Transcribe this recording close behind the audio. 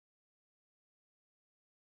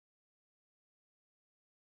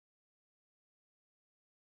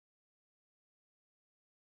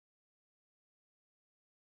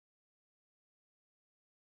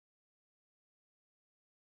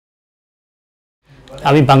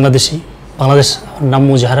আমি বাংলাদেশি, বাংলাদেশ নাম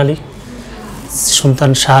মুজাহার আলী,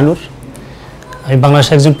 সন্তান শাহানুর। আমি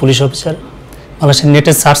বাংলাদেশের একজন পুলিশ অফিসার। বাংলাদেশের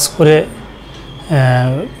নেটে সার্চ করে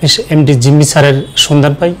এমডি জিম্মি স্যারের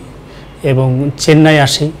সন্ধান পাই এবং চেন্নাই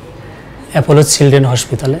আসি অ্যাপোলো চিলড্রেন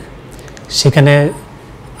হসপিটালে। সেখানে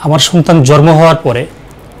আমার সন্তান জন্ম হওয়ার পরে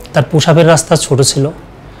তার প্রসাবের রাস্তা ছোট ছিল,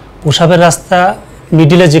 প্রসাবের রাস্তা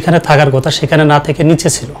মিডিলে যেখানে থাকার কথা সেখানে না থেকে নিচে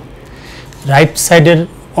ছিল, রাইট সাইডের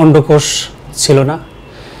অন্ডকোষ ছিল না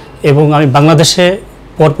এবং আমি বাংলাদেশে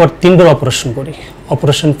পরপর 3বার অপারেশন করি,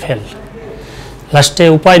 অপারেশন ফেল। লাস্টে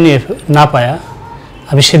উপায় নিয়ে না পায়া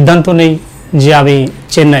আমি সিদ্ধান্ত নেই যে আমি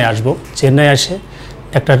চেন্নাই আসব। চেন্নাই এসে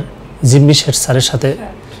ডাক্তার জিম্মি শেঠ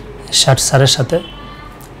স্যারের সাথে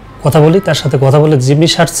কথা বলি, তার সাথে কথা বলে জিম্মি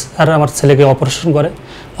শেঠ স্যার আমার ছেলেকে অপারেশন করে,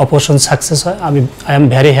 অপারেশন সাকসেস হয়। I am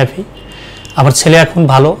very happy. আমার ছেলে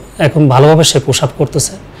এখন ভালোভাবে সে প্রসাব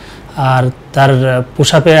করতেছে। আর তার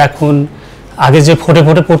প্রসাবে এখন আগে যে ফোটে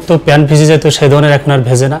পড়তো, প্যান্ট ভিজে যেত, সেই ধরনের এখন আর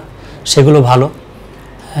ভেজে না, সেগুলো ভালো।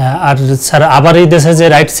 আর স্যার আবার এই দেশে যে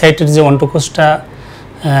রাইট সাইডের যে অন্ডকোষটা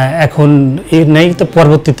এখন নেই, তো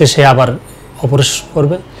পরবর্তীতে সে আবার অপারেশন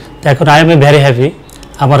করবে। তো এখন I M a very happy.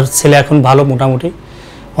 আমার ছেলে এখন ভালো, মোটামুটি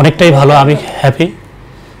অনেকটাই ভালো, আমি হ্যাপি।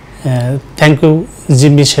 থ্যাংক ইউ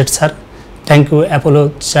জিম্মি Seth sir, thank you Apollo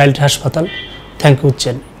child হাসপাতাল, থ্যাংক ইউ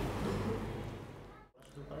চেন্নাই।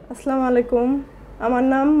 আসসালামু আলাইকুম, আমার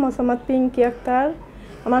নাম মোহাম্মদ পিঙ্কি আক্তার।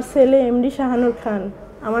 আমার ছেলে এমডি শাহানুর খান,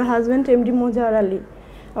 আমার হাজব্যান্ড এমডি মুজাহার আলী।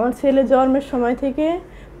 আমার ছেলে জন্মের সময় থেকে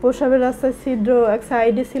প্রসাবের রাস্তায় ছিদ্র এক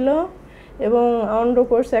সাইডে ছিল এবং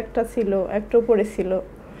অন্ডকোষ একটা উপরে ছিল।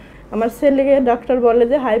 আমার ছেলেকে ডাক্তার বলে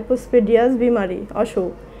যে হাইপোস্পেডিয়াস বিমারি,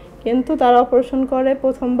 অসুখ। কিন্তু তারা অপারেশন করে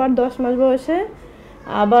প্রথমবার 10 মাস বয়সে,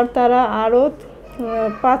 আবার তারা আরও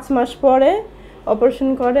 5 মাস পরে অপারেশন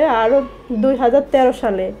করে আরও 2013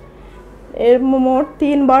 সালে। এর মোট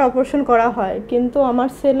 3বার অপারেশন করা হয়, কিন্তু আমার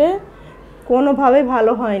ছেলে কোনোভাবে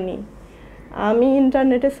ভালো হয়নি। আমি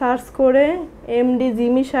ইন্টারনেটে সার্চ করে এমডি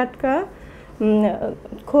জিমি শাটকা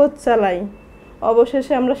খোঁজ চালাই।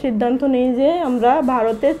 অবশেষে আমরা সিদ্ধান্ত নিই যে আমরা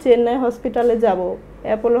ভারতে চেন্নাই হসপিটালে যাব।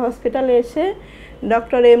 অ্যাপোলো হসপিটালে এসে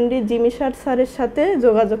ডক্টর এমডি জিমি শাট স্যারের সাথে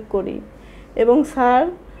যোগাযোগ করি এবং স্যার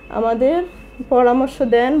আমাদের পরামর্শ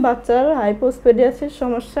দেন বাচ্চার হাইপোস্পেডিয়াসের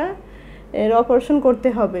সমস্যা, এর অপারেশন করতে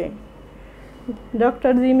হবে।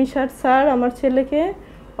 ডক্টর জিমি শাট স্যার আমার ছেলেকে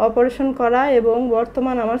অপারেশন করা এবং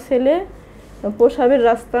বর্তমান আমার ছেলে প্রসাবের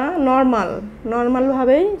রাস্তা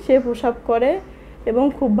নর্মালভাবেই সে প্রসাব করে এবং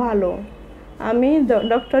খুব ভালো। আমি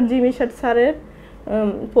ডক্টর জিমি শাট স্যারের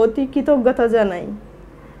প্রতি কৃতজ্ঞতা জানাই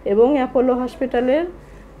এবং অ্যাপোলো হসপিটালের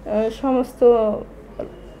সমস্ত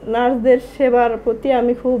নার্সদের সেবার প্রতি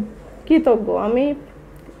আমি খুব কৃতজ্ঞ। আমি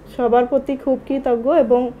সবার প্রতি খুব কৃতজ্ঞ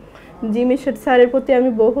এবং জিমি শাট স্যারের প্রতি আমি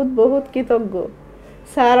বহুত কৃতজ্ঞ।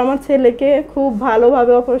 স্যার আমার ছেলেকে খুব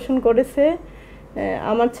ভালোভাবে অপারেশন করেছে।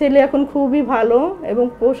 আমার ছেলে এখন খুবই ভালো এবং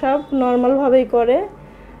প্রসাব নর্মালভাবেই করে।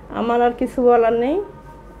 আমার আর কিছু বলার নেই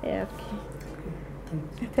আর কি।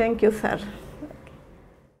 Thank you sir.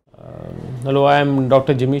 Hello, I am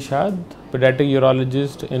Dr. Jimmy Shad, pediatric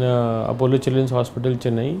urologist in Apollo Children's Hospital,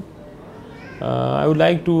 Chennai. I would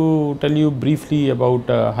like to tell you briefly about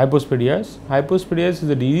hypospadias. Hypospadias is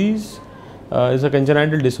a disease, is a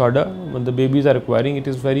congenital disorder when the babies are acquiring. It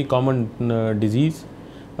is very common disease.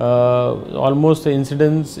 Almost the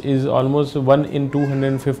incidence is almost 1 in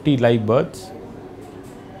 250 live births,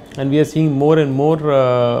 and we are seeing more and more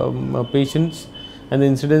patients, and the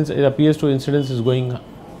incidence, it appears to incidence is going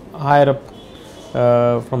higher up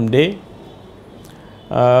from day.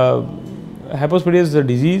 Hypospadias is a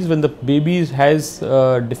disease when the baby has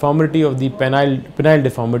deformity of the penile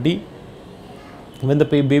deformity, when the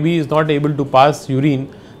baby is not able to pass urine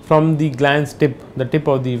from the glans tip, the tip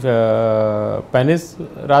of the penis,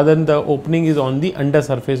 rather than the opening is on the under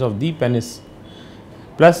surface of the penis.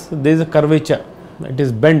 Plus there is a curvature, it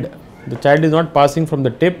is bend. The child is not passing from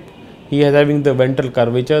the tip, he is having the ventral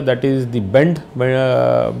curvature, that is the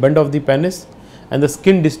bend of the penis, and the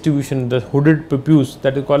skin distribution, the hooded prepuce,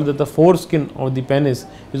 that is called the foreskin of the penis,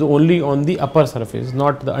 is only on the upper surface,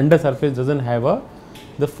 not the under surface doesn't have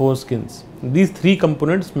the foreskins. These 3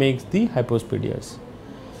 components makes the hypospadias.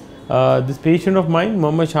 This patient of mine,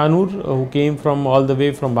 Mohammed Zahanoor, who came from all the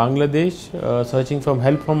way from Bangladesh, searching for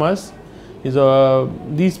help from us, is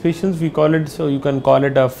these patients we call it, so you can call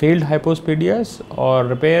it a failed hypospadias or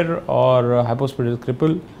repair or hypospadias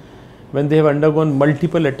cripple, when they have undergone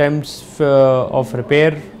multiple attempts of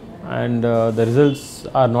repair and the results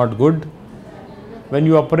are not good. When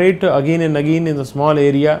you operate again and again in a small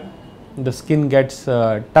area, the skin gets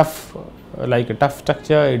tough, like a tough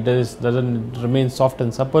structure, it doesn't remain soft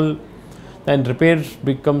and supple. and repair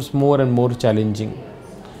becomes more and more challenging.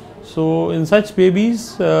 So in such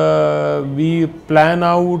babies, we plan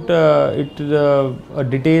out a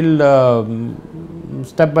detailed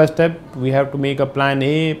step by step. We have to make a plan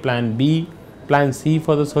A, plan B, plan C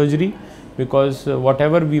for the surgery, because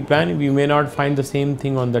whatever we plan, we may not find the same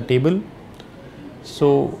thing on the table.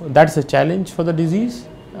 So that's a challenge for the disease,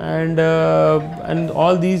 and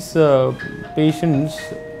all these patients.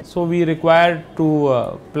 So we require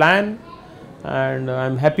to plan, and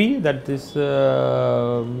I'm happy that this we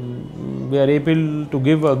are able to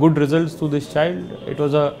give good results to this child. It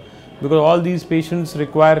was because all these patients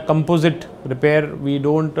require composite repair. We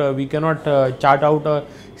cannot chart out a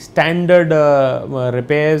standard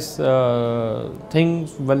repairs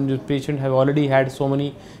things when the patient have already had so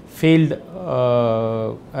many failed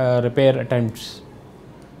repair attempts.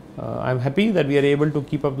 I'm happy that we are able to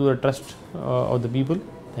keep up to the trust of the people.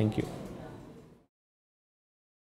 Thank you.